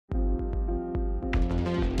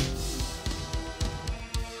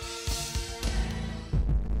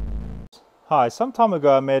Hi, some time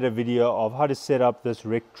ago I made a video of how to set up this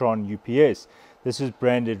Rectron UPS. This is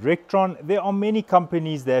branded Rectron. There are many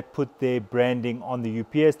companies that put their branding on the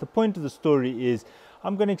UPS. The point of the story is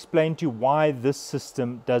I'm going to explain to you why this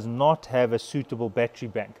system does not have a suitable battery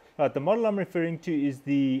bank. Right, the model I'm referring to is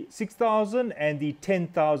the 6000 and the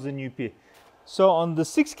 10,000 UPS. So on the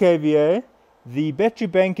 6 kVA, the battery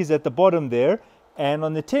bank is at the bottom there, and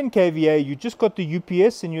on the 10 kVA you just got the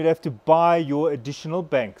UPS and you'd have to buy your additional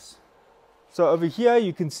banks. So over here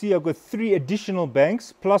you can see I've got 3 additional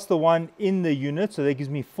banks plus the one in the unit, so that gives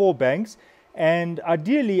me 4 banks, and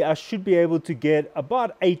ideally I should be able to get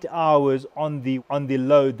about 8 hours on the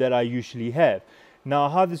load that I usually have. Now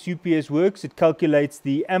how this UPS works, it calculates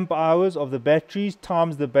the amp hours of the batteries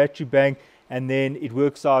times the battery bank, and then it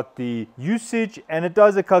works out the usage and it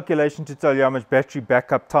does a calculation to tell you how much battery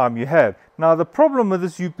backup time you have. Now the problem with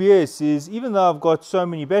this UPS is even though I've got so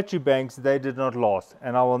many battery banks, they did not last,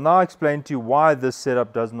 and I will now explain to you why this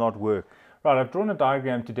setup does not work. Right, I've drawn a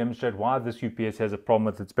diagram to demonstrate why this UPS has a problem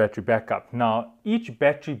with its battery backup. Now each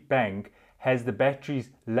battery bank has the batteries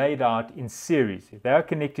laid out in series. They are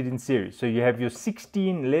connected in series. So you have your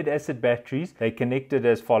 16 lead acid batteries. They're connected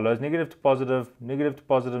as follows: negative to positive, negative to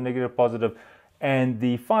positive, negative to positive, and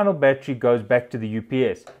the final battery goes back to the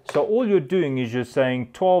UPS. So all you're doing is you're saying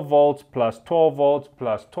 12 volts plus 12 volts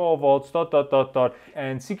plus 12 volts dot dot dot dot,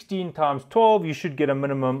 and 16 times 12 you should get a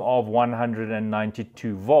minimum of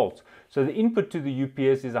 192 volts. So the input to the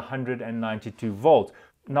UPS is 192 volts.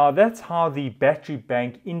 Now that's how the battery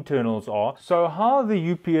bank internals are. So how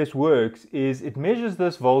the UPS works is it measures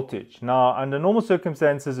this voltage. Now under normal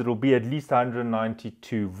circumstances it will be at least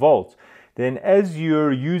 192 volts. Then as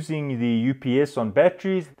you're using the UPS on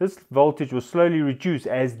batteries, this voltage will slowly reduce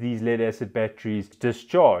as these lead acid batteries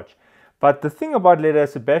discharge. But the thing about lead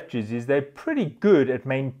acid batteries is they're pretty good at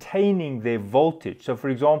maintaining their voltage. So for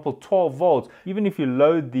example, 12 volts, even if you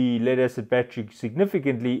load the lead acid battery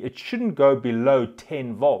significantly, it shouldn't go below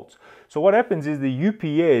 10 volts. So what happens is the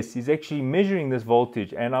UPS is actually measuring this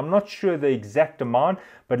voltage, and I'm not sure the exact amount,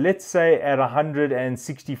 but let's say at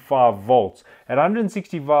 165 volts. At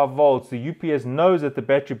 165 volts, the UPS knows that the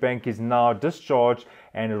battery bank is now discharged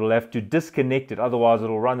and it'll have to disconnect it, otherwise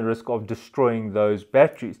it'll run the risk of destroying those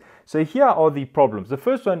batteries. So here are the problems. The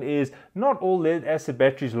first one is not all lead acid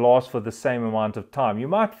batteries last for the same amount of time. You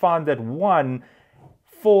might find that one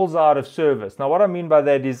falls out of service. Now what I mean by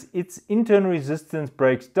that is its internal resistance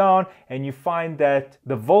breaks down and you find that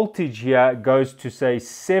the voltage here goes to say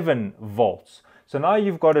 7 volts. So now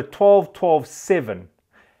you've got a 12, 12, 7,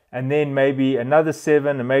 and then maybe another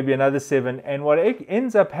 7 and maybe another 7, and what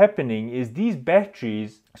ends up happening is these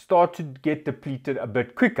batteries start to get depleted a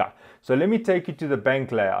bit quicker. So let me take you to the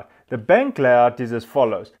bank layout. The bank layout is as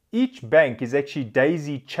follows. Each bank is actually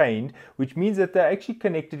daisy chained, which means that they're actually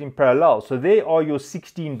connected in parallel. So there are your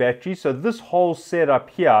 16 batteries. So this whole setup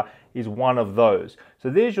here is one of those. So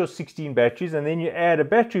there's your 16 batteries, and then you add a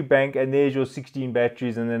battery bank and there's your 16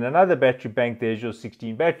 batteries, and then another battery bank, there's your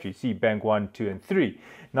 16 batteries. See, bank 1, 2 and 3.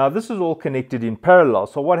 Now this is all connected in parallel.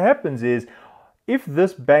 So what happens is if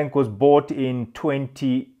this bank was bought in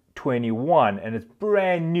 2021 and it's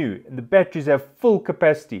brand new and the batteries have full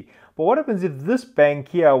capacity, but what happens if this bank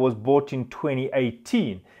here was bought in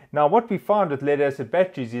 2018? Now what we found with lead acid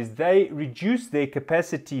batteries is they reduce their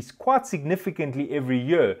capacities quite significantly every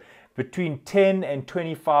year, between 10 and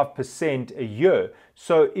 25% a year.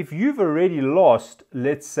 So if you've already lost,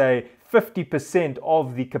 let's say 50%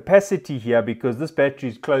 of the capacity here because this battery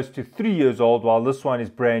is close to 3 years old while this one is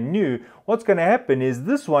brand new, what's going to happen is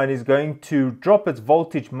this one is going to drop its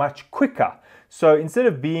voltage much quicker. So instead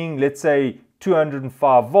of being, let's say,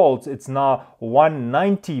 205 volts, it's now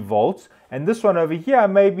 190 volts. And this one over here,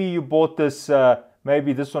 maybe you bought this,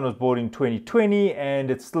 maybe this one was bought in 2020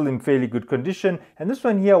 and it's still in fairly good condition. And this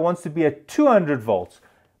one here wants to be at 200 volts.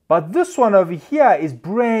 But this one over here is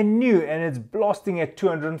brand new and it's blasting at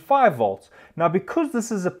 205 volts. Now because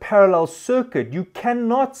this is a parallel circuit, you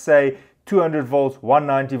cannot say 200 volts,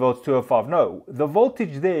 190 volts, 205. No, the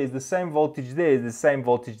voltage there is the same voltage there, is the same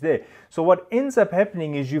voltage there. So what ends up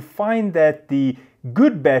happening is you find that the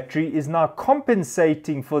good battery is now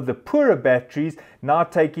compensating for the poorer batteries, now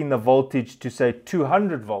taking the voltage to say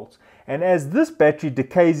 200 volts. And as this battery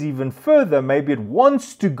decays even further, maybe it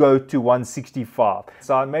wants to go to 165.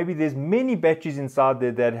 So maybe there's many batteries inside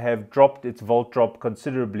there that have dropped its volt drop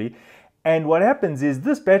considerably. And what happens is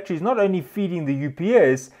this battery is not only feeding the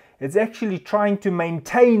UPS, it's actually trying to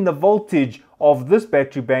maintain the voltage of this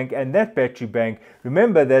battery bank and that battery bank.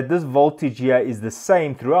 Remember that this voltage here is the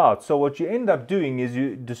same throughout. So what you end up doing is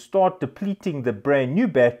you start depleting the brand new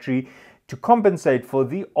battery to compensate for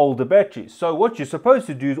the older batteries. So what you're supposed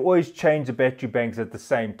to do is always change the battery banks at the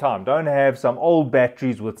same time. Don't have some old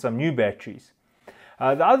batteries with some new batteries.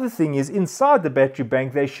 The other thing is, inside the battery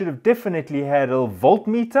bank, they should have definitely had a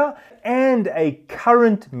voltmeter and a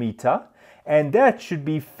current meter, and that should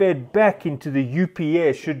be fed back into the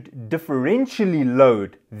UPS, should differentially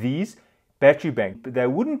load these battery banks. But they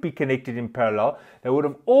wouldn't be connected in parallel. They would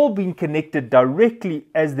have all been connected directly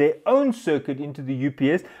as their own circuit into the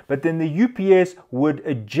UPS, but then the UPS would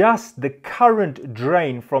adjust the current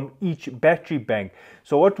drain from each battery bank.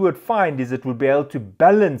 So what we would find is it would be able to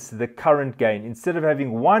balance the current gain instead of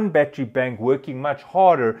having one battery bank working much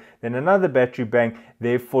harder than another battery bank,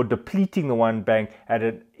 therefore depleting the one bank at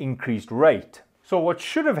an increased rate. So what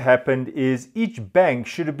should have happened is each bank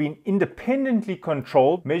should have been independently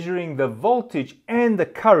controlled, measuring the voltage and the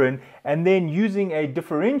current, and then using a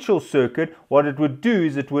differential circuit. What it would do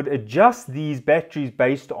is it would adjust these batteries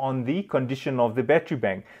based on the condition of the battery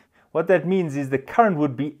bank. What that means is the current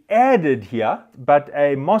would be added here, but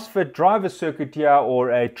a MOSFET driver circuit here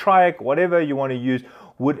or a triac, whatever you want to use,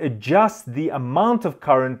 would adjust the amount of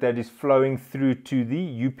current that is flowing through to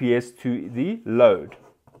the UPS to the load.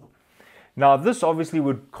 Now this obviously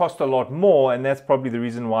would cost a lot more, and that's probably the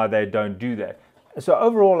reason why they don't do that. So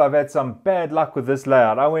overall, I've had some bad luck with this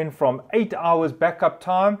layout. I went from 8 hours backup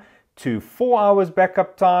time to 4 hours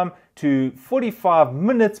backup time to 45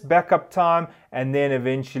 minutes backup time, and then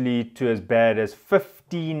eventually to as bad as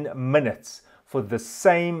 15 minutes for the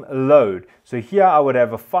same load. So here I would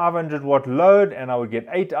have a 500 watt load and I would get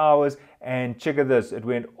 8 hours, and check out this, it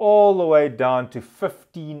went all the way down to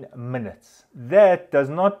 15 minutes. That does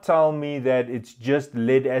not tell me that it's just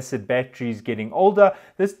lead acid batteries getting older.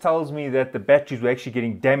 This tells me that the batteries were actually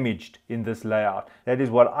getting damaged in this layout. That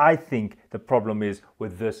is what I think the problem is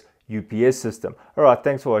with this UPS system. Alright,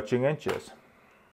 thanks for watching and cheers.